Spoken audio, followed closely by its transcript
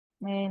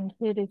And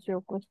here is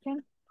your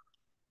question.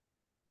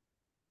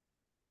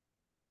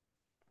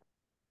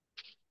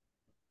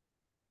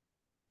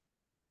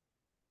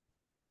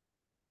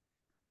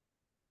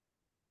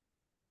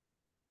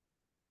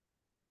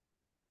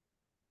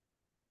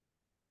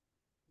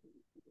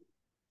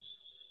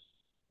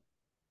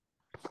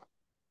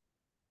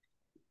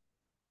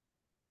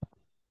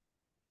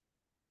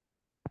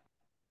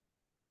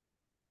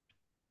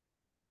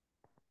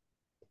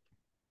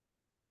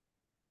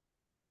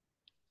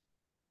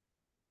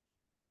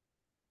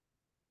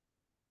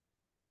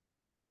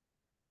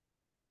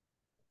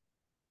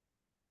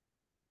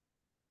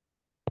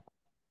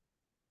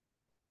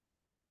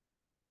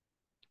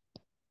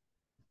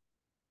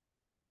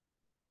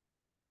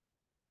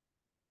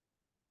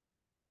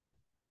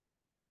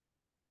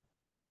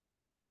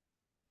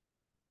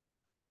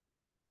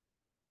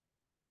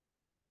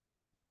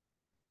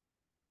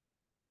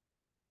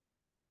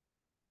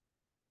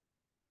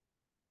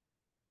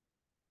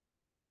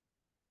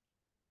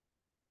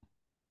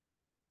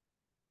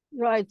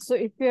 Right. So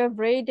if you have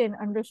read and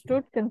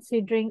understood,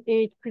 considering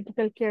a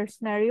critical care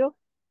scenario,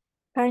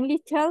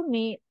 kindly tell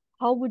me,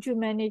 how would you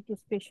manage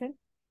this patient?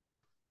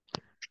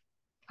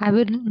 I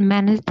will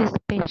manage this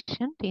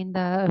patient in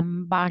the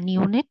burn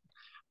unit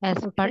as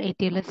per Okay.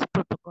 ATLS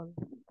protocol.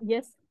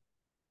 Yes.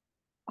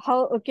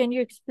 How can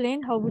you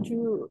explain how would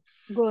you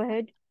go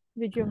ahead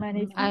with your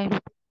management I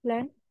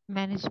plan?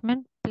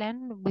 management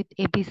plan with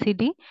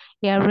ABCD,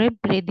 airway,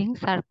 breathing,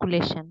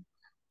 circulation.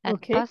 At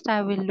Okay. first,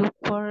 I will look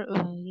for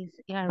his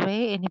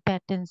airway, any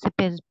patterns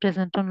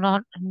present or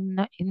not,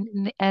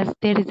 as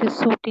there is a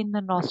soot in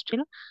the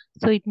nostril,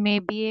 so it may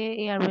be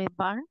a airway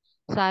burn.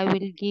 So I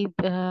will give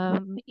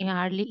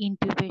early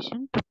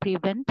intubation to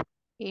prevent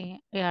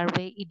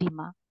airway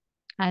edema,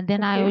 and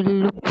then I Okay. will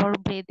look for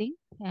breathing.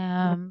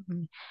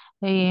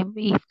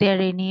 If there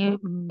any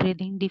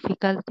breathing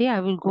difficulty,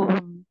 I will go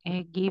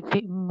give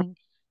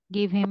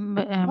him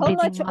How much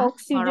breathing mask or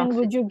oxygen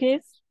would oxygen. you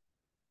give?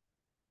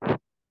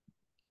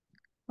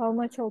 How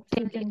much 10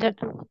 oxygen liter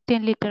would you?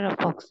 10 liter of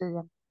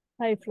oxygen.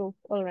 High flow.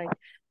 All right.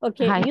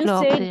 Okay. High flow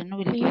oxygen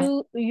will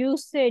give. You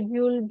said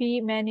you'll be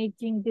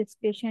managing this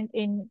patient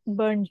in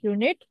burn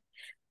unit.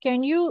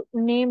 Can you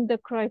name the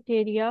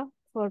criteria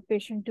for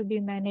patient to be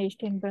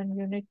managed in burn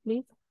unit,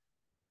 please?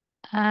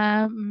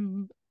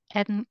 Um,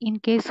 and in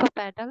case of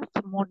adults,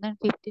 more than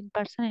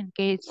 15%. In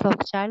case of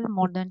child,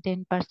 more than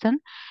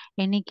 10%.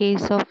 Any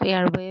case of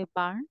airway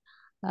burn,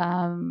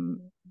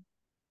 um,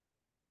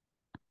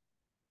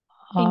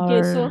 In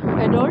case of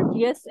adult, or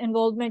yes,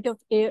 involvement of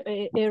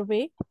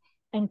airway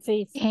and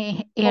face or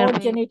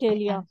airway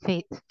genitalia. and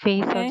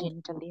face or And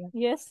genitalia.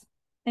 yes,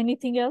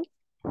 anything else?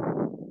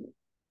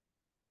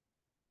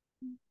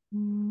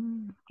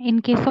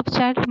 In case of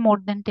child,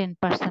 more than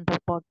 10% of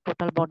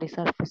total body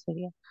surface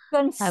area.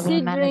 I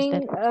will manage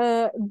that.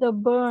 Considering the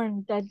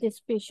burn that this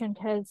person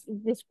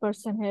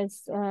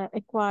has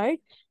acquired,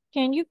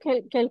 can you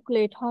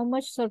calculate how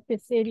much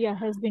surface area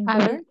has been I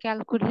will burned?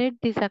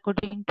 calculate this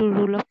according to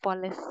rule of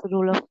Wallace,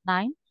 rule of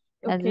 9,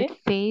 as it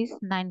Okay, face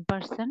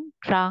 9%,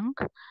 trunk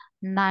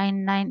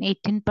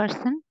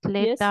 18%,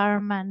 left yes,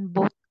 arm and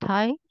both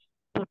thigh,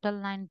 total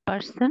 9%,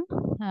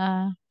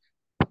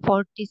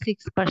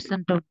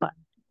 46% of burn.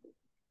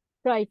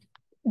 right.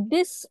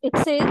 This, it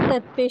says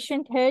that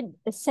patient had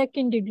a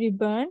second degree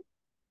burn.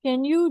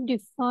 Can you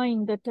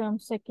define the term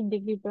second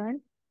degree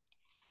burn?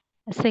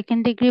 A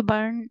second degree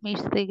burn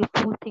is the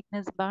full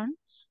thickness burn,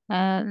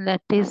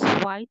 that is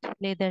white,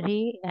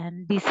 leathery,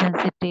 and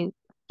desensitized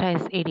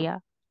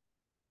area.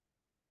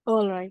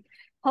 All right.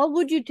 How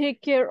would you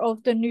take care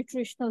of the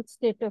nutritional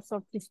status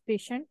of this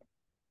patient?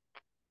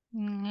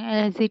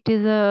 As it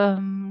is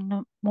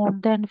more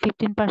than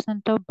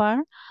 15% of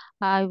burn,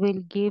 I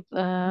will give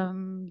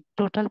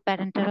total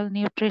parenteral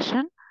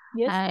nutrition.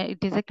 Yes,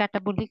 It is a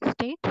catabolic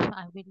state.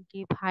 I will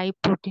give high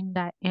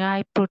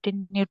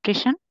protein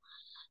nutrition,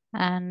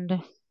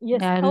 and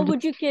yes. How I'll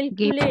would you give.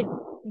 calculate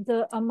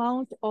the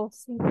amount of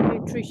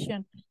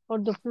nutrition or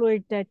the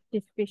fluid that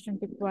this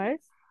patient requires?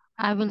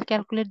 I will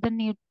calculate the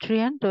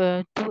nutrient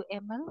 2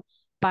 ml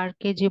per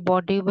kg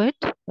body weight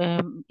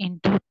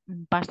into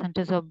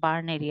percentage of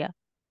burn area.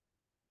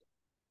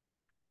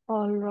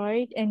 All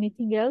right.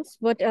 Anything else?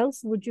 What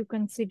else would you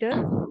consider?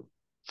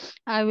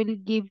 I will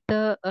give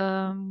the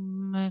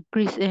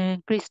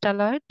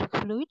crystalloid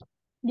fluid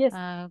Yes.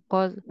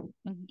 cause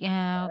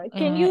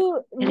Can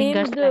you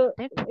Ringer's name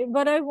lactate.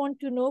 what I want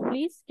to know,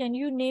 please? Can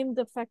you name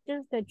the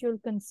factors that you'll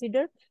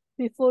consider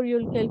before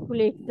you'll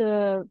calculate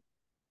the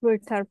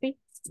fluid therapy,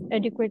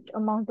 adequate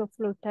amount of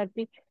fluid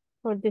therapy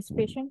for this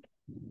patient?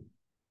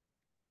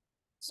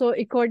 So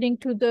according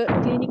to the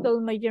clinical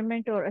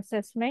measurement or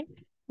assessment,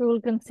 we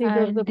will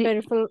consider the The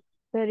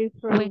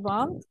peripheral wait.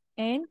 warmth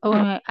and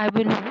I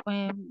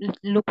will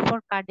look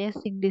for cardiac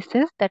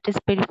indices, that is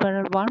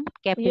peripheral warmth,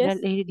 yes,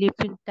 capillary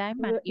refill time,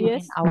 and urine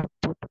yes,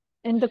 output,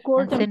 and the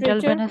core and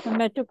central temperature, venous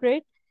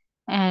hematocrit.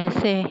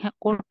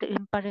 core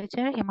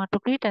temperature,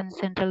 hematocrit, and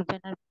central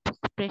venous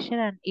pressure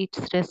and its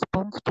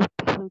response to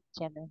fluid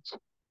challenge.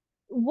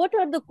 what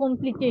are the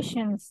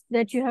complications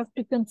that you have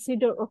to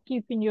consider or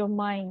keep in your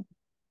mind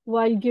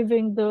while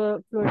giving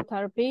the fluid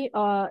therapy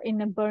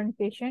in a burn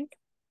patient?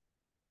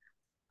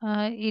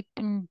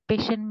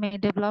 Patient may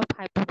develop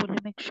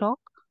hypovolemic shock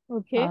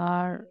Okay.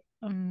 or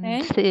And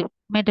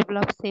may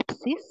develop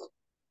sepsis,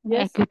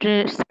 yes, acute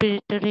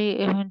respiratory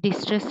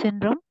distress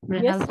syndrome,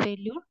 renal yes,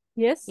 failure,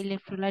 yes,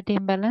 electrolyte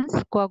imbalance,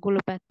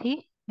 coagulopathy,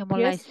 yes.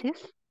 hemolysis.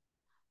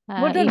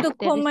 What are the If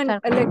there is common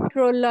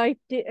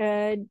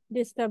electrolyte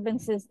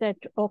disturbances that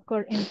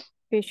occur in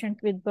patient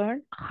with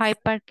burn?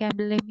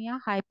 hyperkalemia,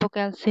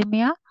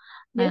 hypocalcemia,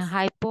 Yes,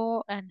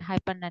 hypo and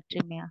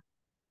hypernatremia.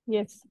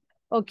 yes.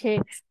 Okay.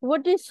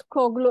 What is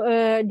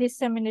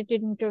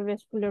disseminated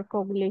intravascular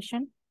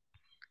coagulation?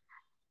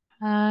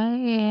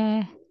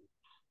 Yeah,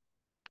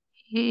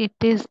 it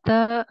is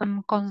the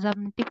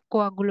consumptive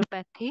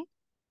coagulopathy.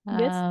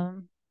 Yes.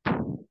 Um,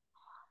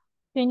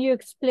 Can you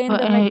explain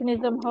the uh,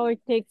 mechanism how it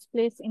takes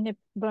place in a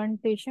burn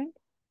patient?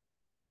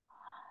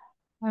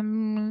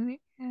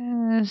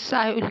 so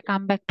I will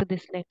come back to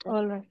this later.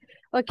 All right.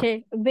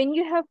 Okay. When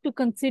you have to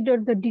consider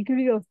the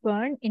degree of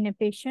burn in a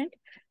patient,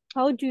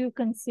 how do you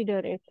consider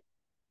it?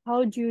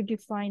 How do you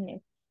define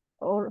it?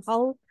 Or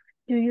how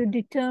do you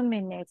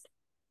determine it?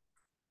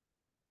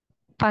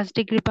 First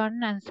degree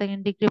burn and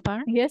second degree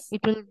burn, Yes,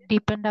 it will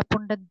depend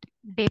upon the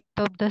depth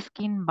of the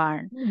skin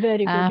burn.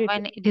 very good.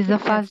 When it is a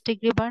Depends. first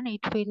degree burn,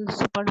 it will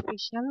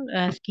superficial,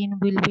 skin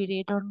will be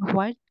red or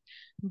white,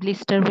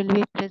 blister will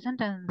be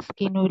present, and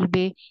skin will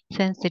be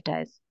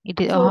sensitized. It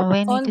is So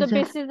when it on the is a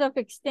basis of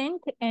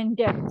extent and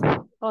depth.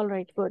 All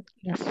right, good.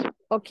 yes.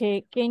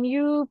 Okay, can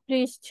you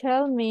please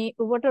tell me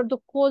what are the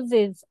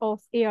causes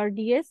of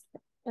ARDS,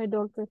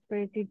 adult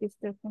respiratory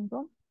distress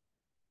syndrome,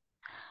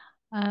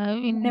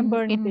 in a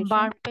burn In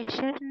burn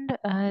patient?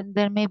 patient,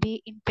 there may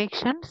be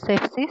infection,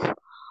 sepsis,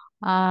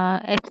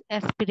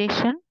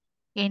 aspiration,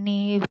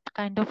 any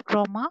kind of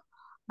trauma,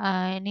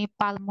 any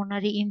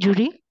pulmonary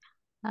injury,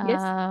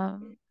 Yes, uh,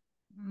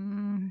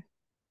 mm,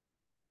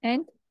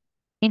 and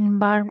in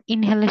burn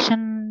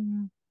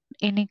inhalation,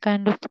 any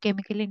kind of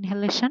chemical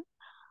inhalation.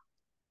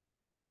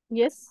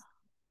 yes.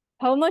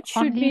 How much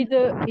should Only be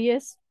the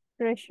yes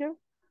pressure?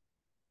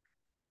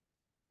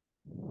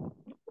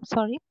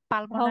 sorry,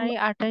 How pulmonary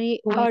artery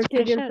wedge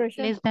arterial pressure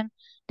pressure?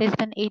 less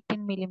than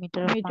 18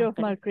 millimeter of Meter of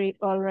mercury. mercury.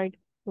 All right,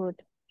 good.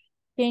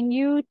 Can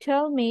you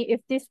tell me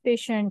if this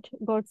patient,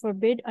 God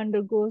forbid,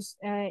 undergoes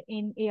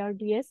in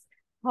ARDS,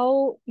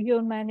 how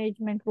your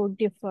management would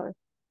differ?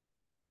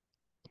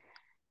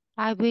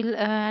 I will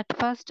at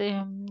first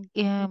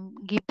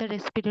give the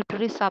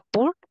respiratory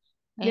support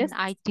in Yes,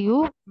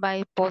 ITU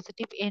by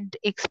positive end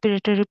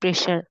expiratory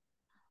pressure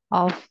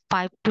of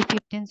 5 to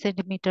 15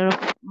 centimeter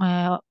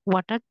of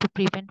water to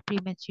prevent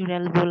premature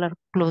alveolar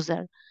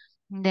closure.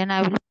 Then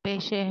I will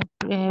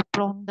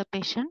prone the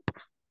patient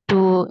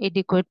to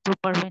adequate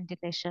proper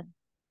ventilation.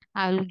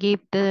 I will give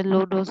the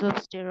low dose of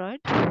steroid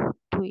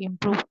to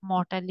improve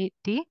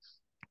mortality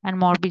and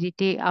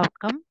morbidity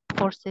outcome.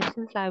 For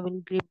sepsis, I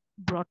will give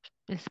broad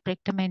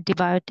spectrum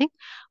antibiotic.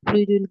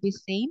 Fluid will be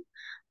same,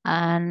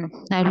 and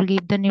I will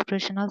give the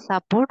nutritional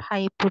support,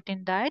 high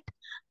protein diet.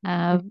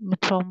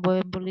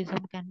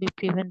 Thromboembolism can be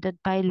prevented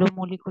by low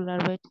molecular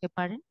weight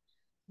heparin.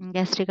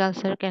 Gastric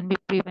ulcer can be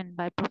prevented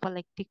by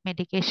prophylactic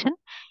medication.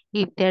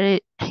 If there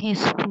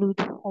is fluid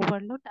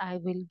overload, I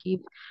will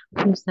give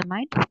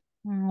furosemide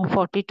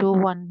 40 to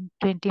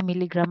 120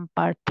 milligram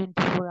per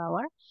 24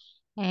 hour.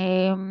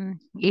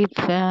 If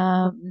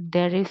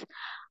there is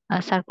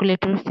a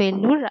circulatory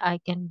failure, I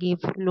can give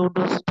low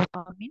dose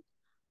dopamine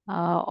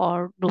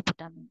or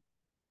dopamine.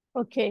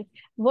 okay.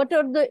 What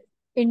are the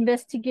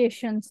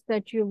investigations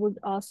that you would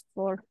ask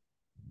for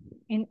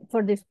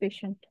this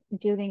patient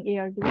during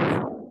ARDS?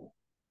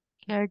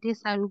 Here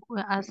this I will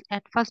ask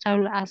at first I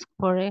will ask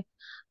for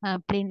a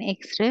plain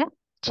X-ray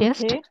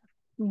chest, Okay.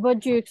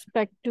 What do you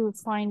expect to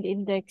find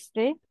in the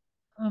X-ray?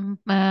 Can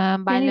you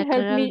help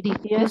bilateral me?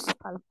 diffuse Yes.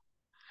 pulp.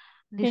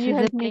 Can This you is a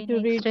help me plain to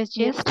read?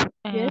 X-ray Yes. chest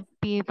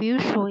Yes. view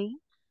showing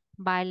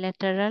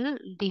bilateral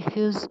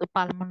diffuse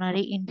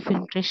pulmonary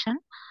infiltration.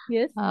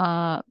 Yes.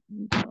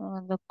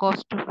 The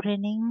cost of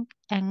draining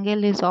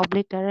angle is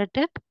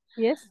obliterated,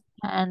 Yes.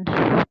 and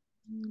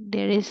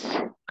there is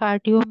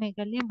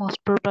cardiomegaly. Most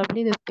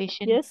probably, the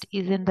patient Yes.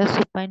 is in the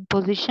supine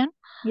position.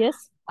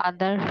 Yes.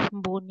 Other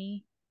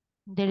bony,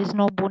 there is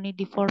no bony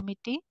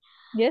deformity,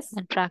 Yes.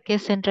 and trachea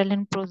central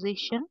in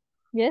position.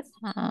 Yes.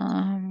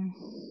 Um,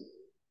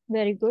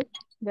 Very good.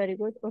 Very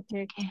good.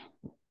 Okay. okay.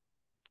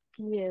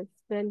 Yes.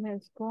 Bell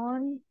has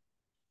gone.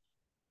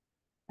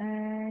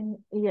 And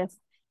yes,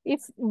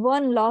 if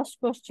one last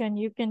question,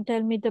 you can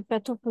tell me the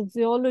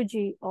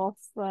pathophysiology of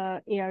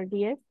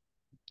ARDS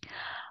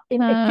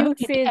in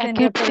acute It phase and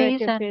acute phase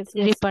reparative and phase.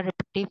 Yes.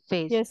 reparative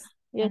phase. Yes.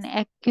 In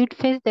Yes. acute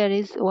phase, there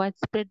is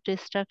widespread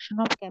destruction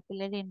of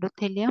capillary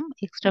endothelium,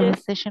 Yes.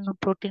 extravasation of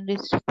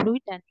protein-rich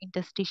fluid, and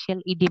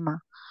interstitial edema,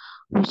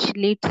 which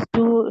leads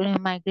to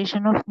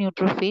migration of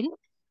neutrophil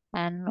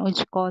and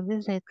which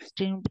causes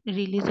extreme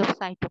release of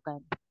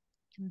cytokine.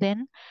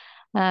 Then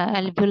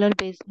alveolar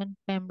basement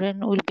membrane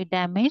will be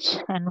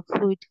damaged and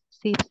fluid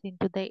seeps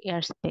into the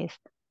airspace,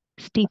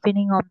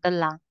 stiffening of the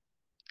lung.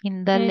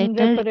 In the And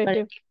later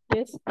reparative,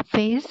 yes, reparative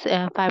phase,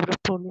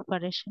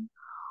 fibroproliferation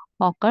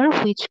occur,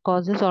 which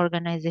causes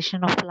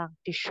organization of lung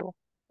tissue.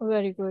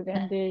 very good.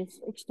 And there is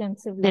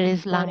extensive There lung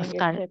is lung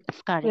scarring, etc.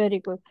 scarring. Very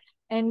good.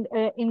 And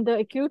in the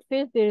acute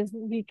phase, there is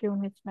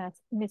VQ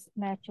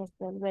mismatch as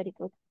well. Very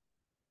good.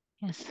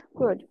 Yes.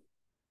 Good.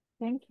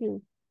 Thank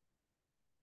you.